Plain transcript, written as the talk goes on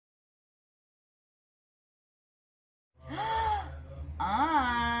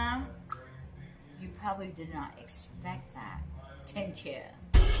probably did not expect that. Thank you.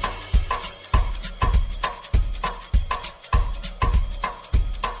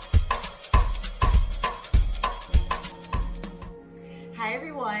 Hi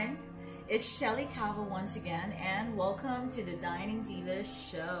everyone, it's Shelly Calvo once again, and welcome to the Dining Diva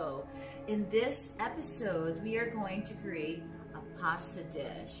show. In this episode, we are going to create a pasta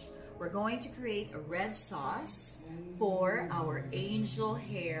dish. We're going to create a red sauce for our angel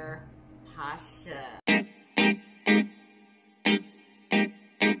hair pasta.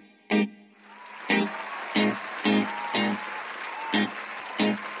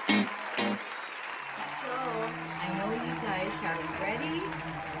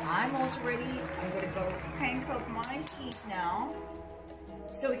 I'm also ready. I'm going to go crank up my heat now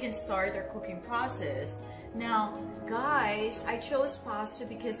so we can start our cooking process. Now, guys, I chose pasta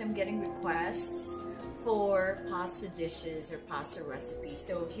because I'm getting requests for pasta dishes or pasta recipes.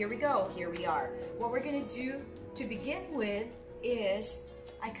 So here we go. Here we are. What we're going to do to begin with is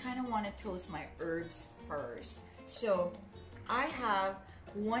I kind of want to toast my herbs first. So I have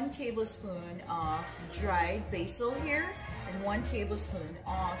 1 tablespoon of dried basil here and 1 tablespoon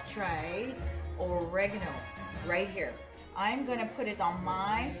of dried oregano right here. I'm gonna put it on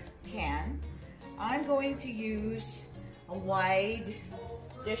my pan. I'm going to use a wide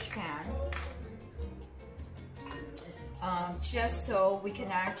dish pan just so we can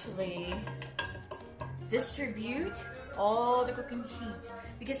actually distribute all the cooking heat,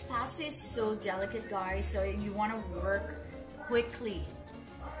 because pasta is so delicate, guys, so you want to work quickly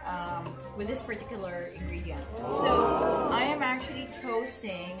with this particular ingredient. So I am actually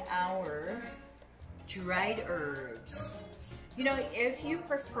toasting our dried herbs. You know, if you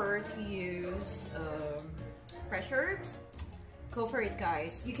prefer to use fresh herbs, go for it,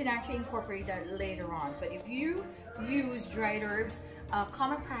 guys. You can actually incorporate that later on. But if you use dried herbs,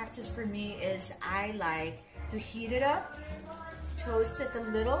 common practice for me is I like to heat it up, toast it a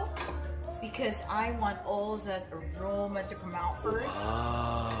little, because I want all that aroma to come out first.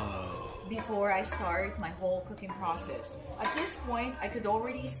 Wow. Before I start my whole cooking process. At this point, I could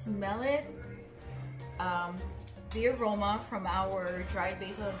already smell it, the aroma from our dried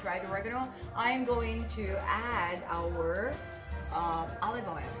basil and dried oregano. I am going to add our olive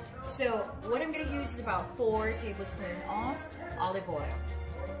oil. So what I'm going to use is about 4 tablespoons of olive oil.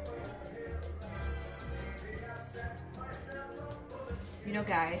 You know,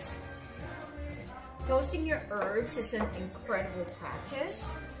 guys, toasting your herbs is an incredible practice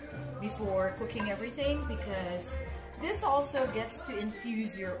before cooking everything, because this also gets to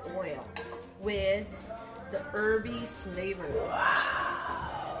infuse your oil with the herby flavor.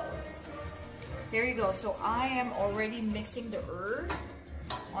 Wow! There you go. So I am already mixing the herb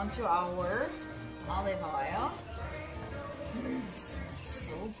onto our olive oil.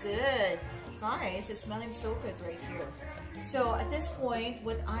 So good. Guys, it's smelling so good right here. So at this point,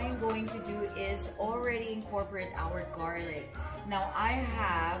 what I am going to do is already incorporate our garlic. Now I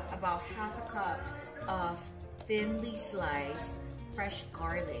have about ½ a cup of thinly sliced fresh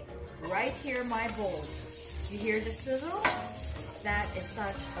garlic right here in my bowl. You hear the sizzle? That is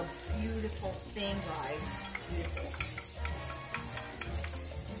such a beautiful thing, guys. Beautiful.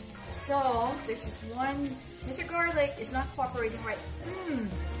 So there's this one, Mr. Garlic is not cooperating right.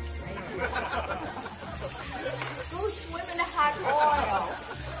 Go swim in the hot oil.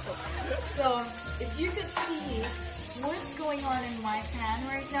 So if you could see what's going on in my pan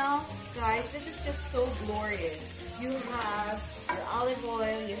right now, guys, this is just so glorious. You have your olive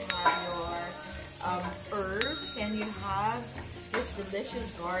oil, you have your herbs, and you have this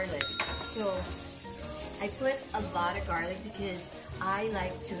delicious garlic. So I put a lot of garlic because I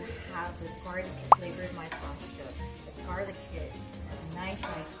like to have the garlic flavor in my pasta. The garlic hit a nice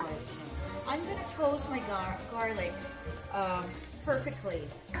garlic. I'm gonna toast my garlic perfectly.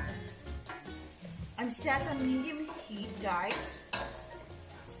 I'm set on medium heat, guys.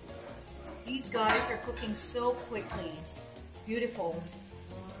 These guys are cooking so quickly. Beautiful.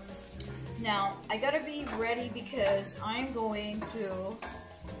 Now, I gotta be ready because I'm going to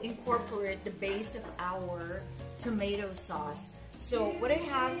incorporate the base of our tomato sauce. So what I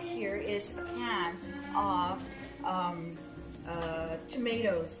have here is a can of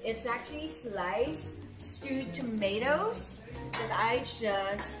tomatoes. It's actually sliced stewed tomatoes that I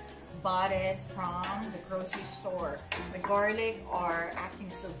just bought it from the grocery store. The garlic are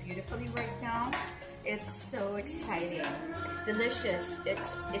acting so beautifully right now. It's so exciting, delicious.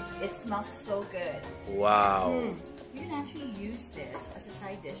 It smells so good. Wow. You can actually use this as a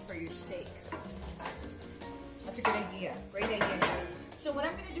side dish for your steak. That's a good idea. Great idea, guys. So what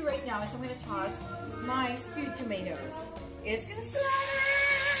I'm going to do right now is I'm going to toss my stewed tomatoes. It's going to splatter.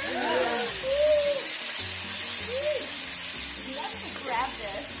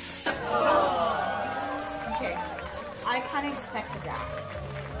 Okay, I kind of expected that,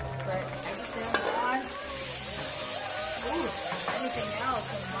 but I just didn't want anything else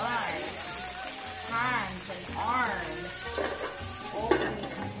in my hands and arms.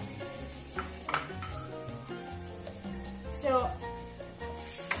 So,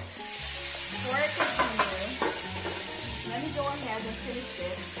 before I continue, let me go ahead and finish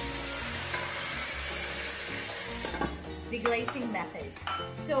this deglazing method.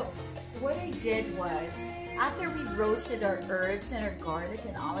 So, what I did was, after we roasted our herbs and our garlic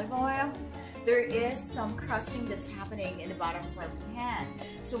and olive oil, there is some crusting that's happening in the bottom of our pan.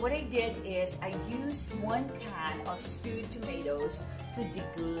 So what I did is I used 1 can of stewed tomatoes to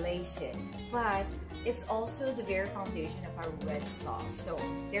deglaze it. But it's also the very foundation of our red sauce. So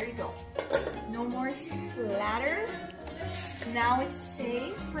there you go. No more splatter. Now it's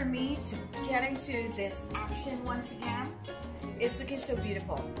safe for me to get into this action once again. It's looking so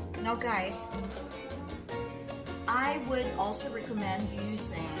beautiful. Now guys, I would also recommend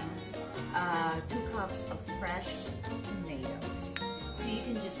using 2 cups of fresh tomatoes. So you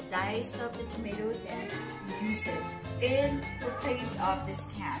can just dice up the tomatoes and use it in the place of this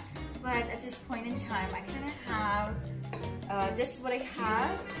can. But at this point in time, I kind of have, this is what I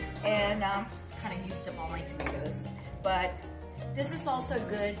have, and kind of used up all my tomatoes. But this is also a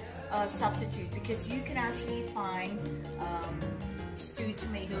good substitute because you can actually find stewed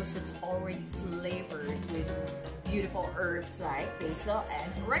tomatoes that's already flavored with beautiful herbs like basil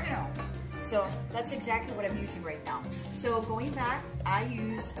and oregano. So that's exactly what I'm using right now. So going back, I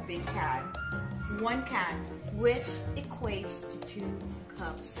use a big can, 1 can, which equates to 2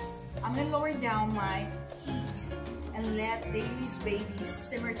 cups. I'm gonna lower down my heat and let these babies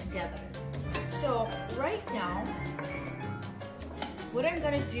simmer together. So right now, what I'm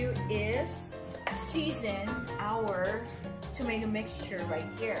gonna do is season our tomato mixture right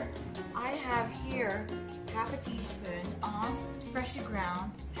here. I have here half a teaspoon of freshly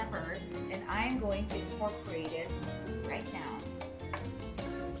ground pepper, and I'm going to incorporate it right now.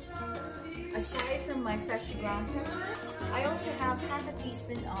 Aside from my freshly ground pepper, I also have half a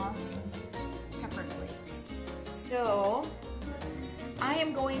teaspoon of pepper flakes. So I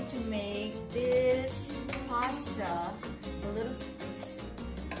am going to make this pasta a little spicy.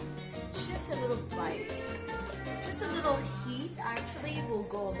 Just a little bite. Just a little heat actually will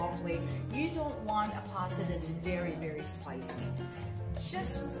go a long way. You don't want a pasta that's very, very spicy.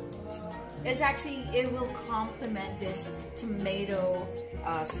 Just, it will complement this tomato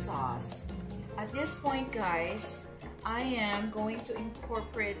sauce. At this point, guys, I am going to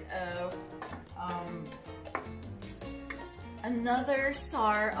incorporate another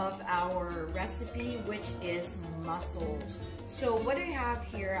star of our recipe, which is mussels. So what I have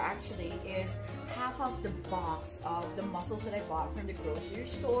here actually is half of the box of the mussels that I bought from the grocery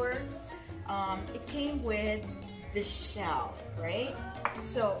store. It came with the shell, right?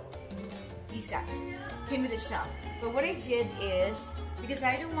 So these guys came with the shell. But what I did is, because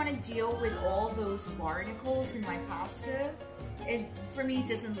I don't want to deal with all those barnacles in my pasta, for me it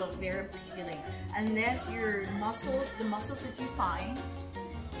doesn't look very appealing. Unless your mussels, the mussels that you find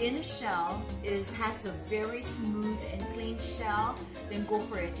in a shell has a very smooth and clean shell, then go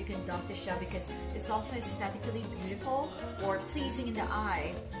for it. You can dump the shell because it's also aesthetically beautiful or pleasing in the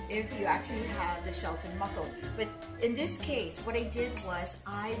eye if you actually have the shells and mussel. But in this case, what I did was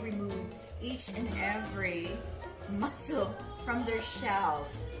I removed each and every mussel from their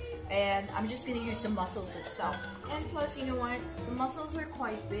shells, and I'm just gonna use the mussels itself. And plus, you know what? The mussels are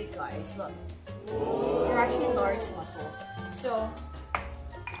quite big, guys. Look, they're actually large mussels. So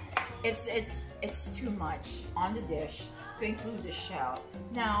it's too much on the dish to include the shell.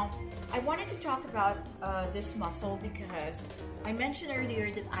 Now, I wanted to talk about this mussel because I mentioned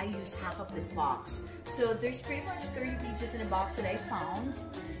earlier that I use half of the box. So there's pretty much 30 pieces in a box that I found,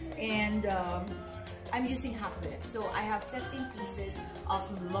 and I'm using half of it. So I have 15 pieces of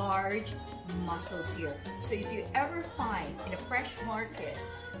large mussels here. So if you ever find in a fresh market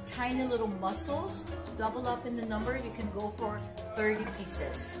tiny little mussels, double up in the number, you can go for 30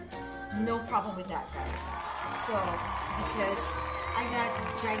 pieces. No problem with that, guys. So, because I got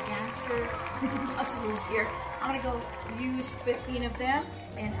gigantic mussels here, I'm gonna go use 15 of them,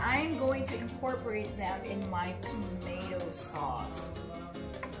 and I'm going to incorporate them in my tomato sauce.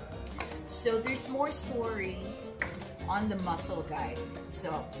 So there's more story on the mussel, guys.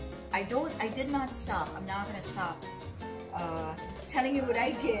 So I did not stop. I'm not gonna stop telling you what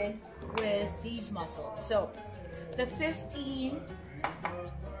I did with these mussels. So the 15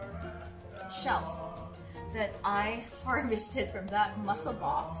 shells that I harvested from that mussel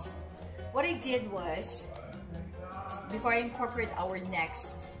box, what I did was before I incorporate our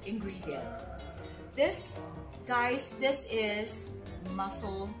next ingredient. This, guys, this is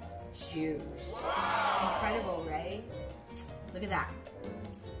mussel juice. Wow. Incredible, right? Look at that.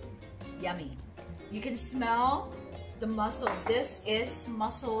 Yummy. You can smell the mussel. This is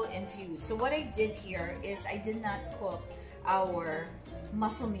mussel infused. So what I did here is I did not cook our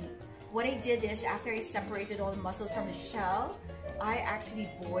mussel meat. What I did is after I separated all the mussels from the shell, I actually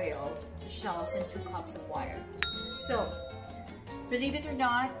boiled the shells in 2 cups of water. So, believe it or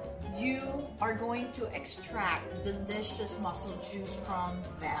not, you are going to extract delicious mussel juice from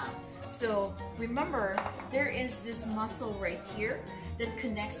them. So remember, there is this mussel right here that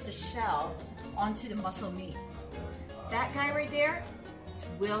connects the shell onto the mussel meat. That guy right there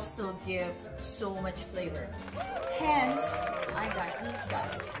will still give so much flavor. Hence, I got these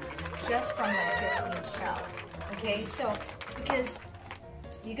guys just from my 15 shells. Okay, so because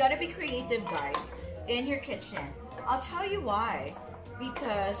you gotta be creative, guys, in your kitchen. I'll tell you why.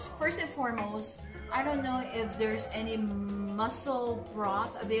 Because first and foremost, I don't know if there's any mussel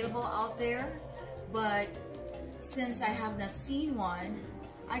broth available out there, but since I have not seen one,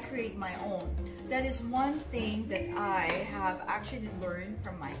 I create my own. That is one thing that I have actually learned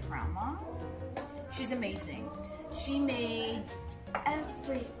from my grandma. She's amazing. She made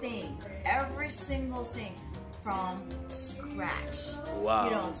everything, every single thing from scratch. Wow.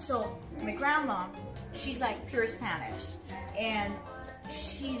 You know, so my grandma, she's like pure Spanish, and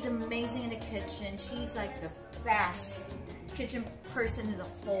she's amazing in the kitchen. She's like the best kitchen person in the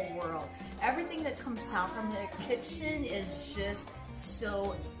whole world. Everything that comes out from the kitchen is just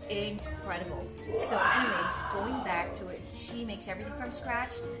so incredible. So anyways, going back to it, she makes everything from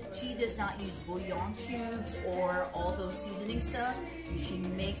scratch. She does not use bouillon cubes or all those seasoning stuff. She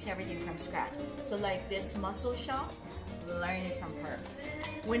makes everything from scratch. So like this mussel shell, learn it from her.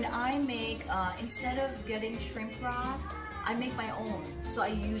 When I make, instead of getting shrimp broth, I make my own. So I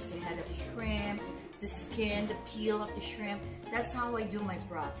use the head of the shrimp, the skin, the peel of the shrimp. That's how I do my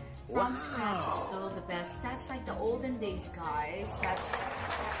broth. From scratch is still the best. That's like the olden days, guys.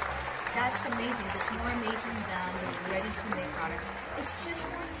 That's amazing. That's more amazing than the ready-to-make product. It's just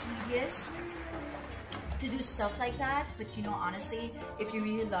more tedious to do stuff like that. But you know, honestly, if you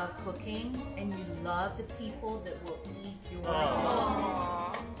really love cooking and you love the people that will eat your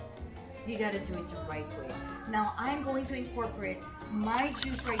dishes, you gotta do it the right way. Now, I'm going to incorporate my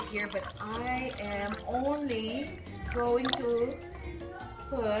juice right here, but I am only going to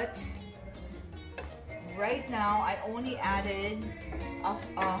put, right now, I only added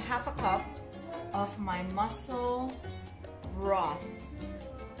half a cup of my mussel broth,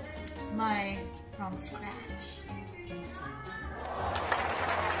 from scratch.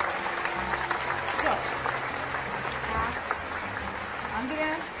 So, I'm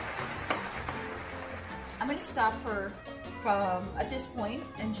gonna stop from at this point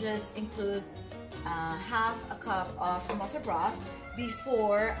and just include half a cup of tomato broth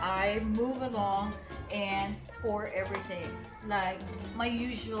before I move along and pour everything. Like my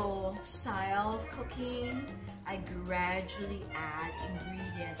usual style of cooking, I gradually add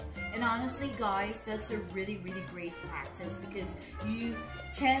ingredients. And honestly, guys, that's a really, really great practice because you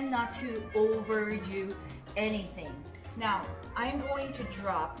tend not to overdo anything. Now, I'm going to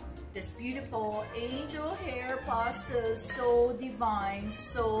drop this beautiful angel hair pasta, so divine,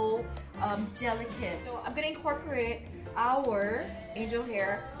 so delicate. So I'm gonna incorporate our angel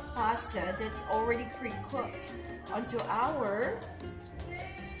hair pasta that's already pre-cooked onto our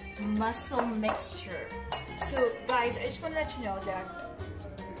mussel mixture. So guys, I just wanna let you know that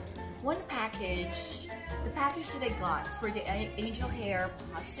one package, the package that I got for the angel hair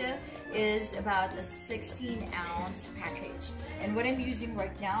pasta is about a 16-ounce package. And what I'm using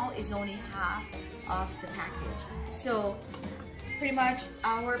right now is only half of the package. So pretty much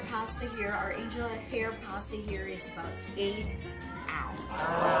our pasta here, our angel hair pasta here is about 8 ounces.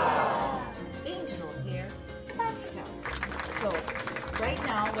 Angel hair pasta. So right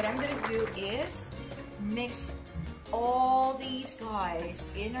now what I'm gonna do is mix all these guys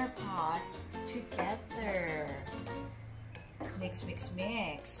in our pot together. Mix, mix,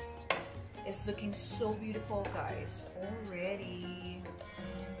 mix. It's looking so beautiful, guys, already.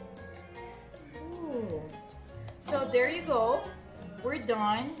 Ooh. So there you go. We're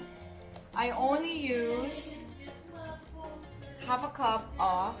done. I only use half a cup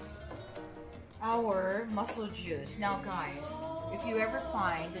of our mussel juice. Now, guys, if you ever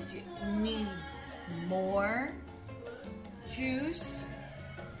find that you need more juice,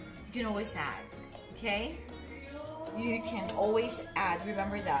 you can always add, okay? You can always add,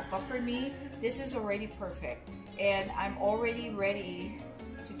 remember that. But for me, this is already perfect. And I'm already ready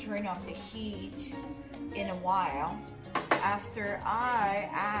to turn off the heat in a while after I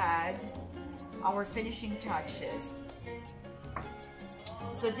add our finishing touches.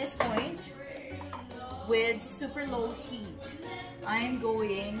 So at this point, with super low heat, I am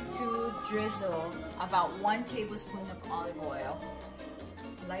going to drizzle about 1 tablespoon of olive oil,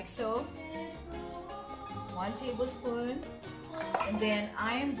 like so. 1 tablespoon, and then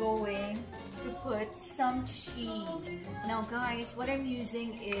I am going to put some cheese. Now guys, what I'm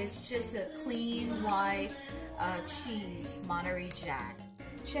using is just a clean white cheese, Monterey Jack.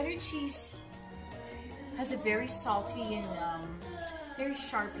 Cheddar cheese has a very salty and very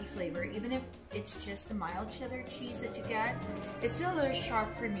sharpy flavor. Even if it's just the mild cheddar cheese that you get, it's still a little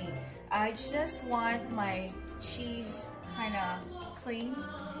sharp for me. I just want my cheese kind of clean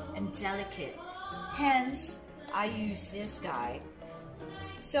and delicate. Hence, I use this guy.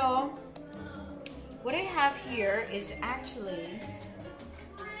 So, what I have here is actually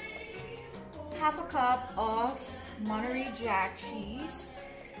half a cup of Monterey Jack cheese.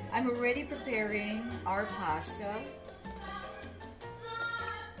 I'm already preparing our pasta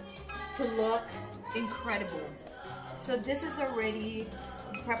to look incredible. So this is already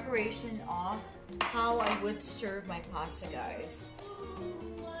preparation of how I would serve my pasta, guys.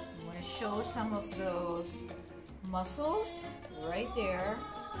 I'm going to show some of those mussels right there,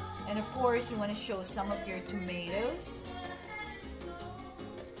 and of course you want to show some of your tomatoes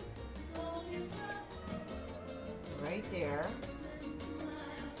right there,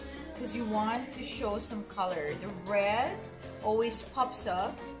 because you want to show some color. The red always pops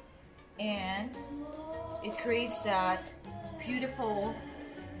up and it creates that beautiful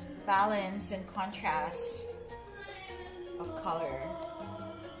balance and contrast of color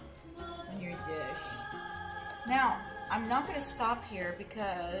in your dish. Now, I'm not going to stop here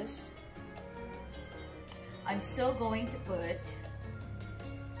because I'm still going to put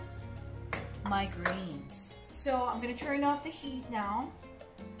my greens. So I'm going to turn off the heat now.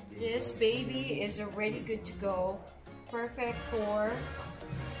 This baby is already good to go. Perfect for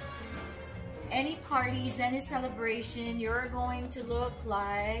any parties, any celebration. You're going to look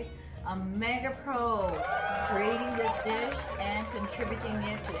like a mega pro creating this dish and contributing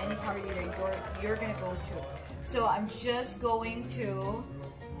it to any party that you're going to go to. So I'm just going to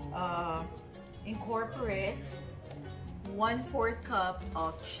incorporate 1/4 cup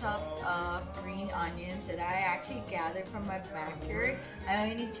of chopped up green onions that I actually gathered from my backyard.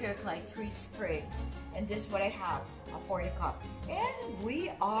 I only took like 3 sprigs, and this is what I have, a 40 cup. And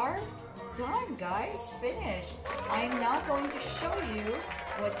we are done, guys, finished. I am now going to show you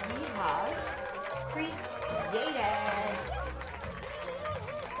what we have created.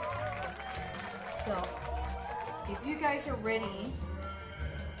 So, if you guys are ready,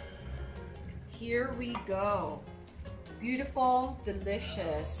 here we go. Beautiful,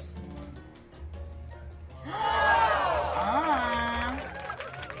 delicious. You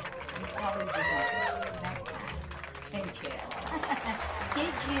probably didn't expect that. Thank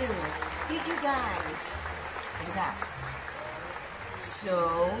you. Did you guys? Look at that. So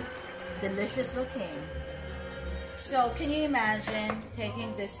delicious looking. So can you imagine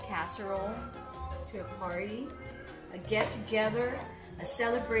taking this casserole to a party, a get-together, a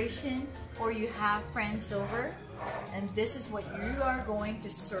celebration, or you have friends over, and this is what you are going to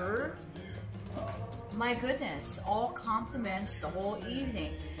serve? My goodness, all compliments the whole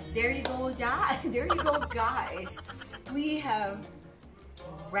evening. There you go, there you go, guys. We have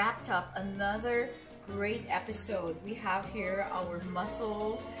wrapped up another great episode. We have here our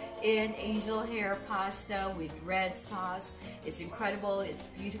mussel in angel hair pasta with red sauce. It's incredible, it's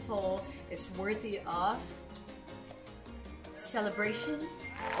beautiful, it's worthy of celebrations,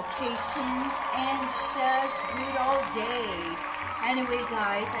 occasions, and just good old days. Anyway,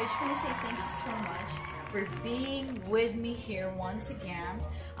 guys, I just want to say thank you so much for being with me here once again.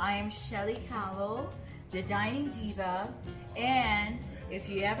 I am Shelly Calvo, the Dining Diva, and if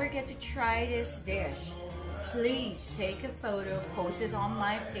you ever get to try this dish, please take a photo, post it on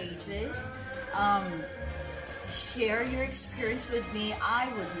my pages, share your experience with me. I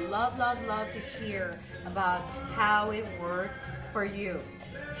would love, love, love to hear about how it worked for you.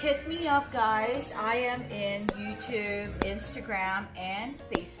 Hit me up, guys. I am in YouTube, Instagram, and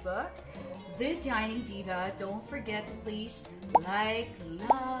Facebook, The Dining Diva. Don't forget to please like,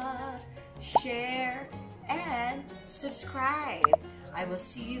 love, share, and subscribe. I will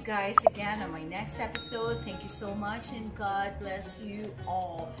see you guys again on my next episode. Thank you so much, and God bless you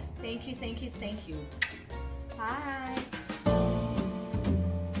all. Thank you, thank you, thank you. Bye.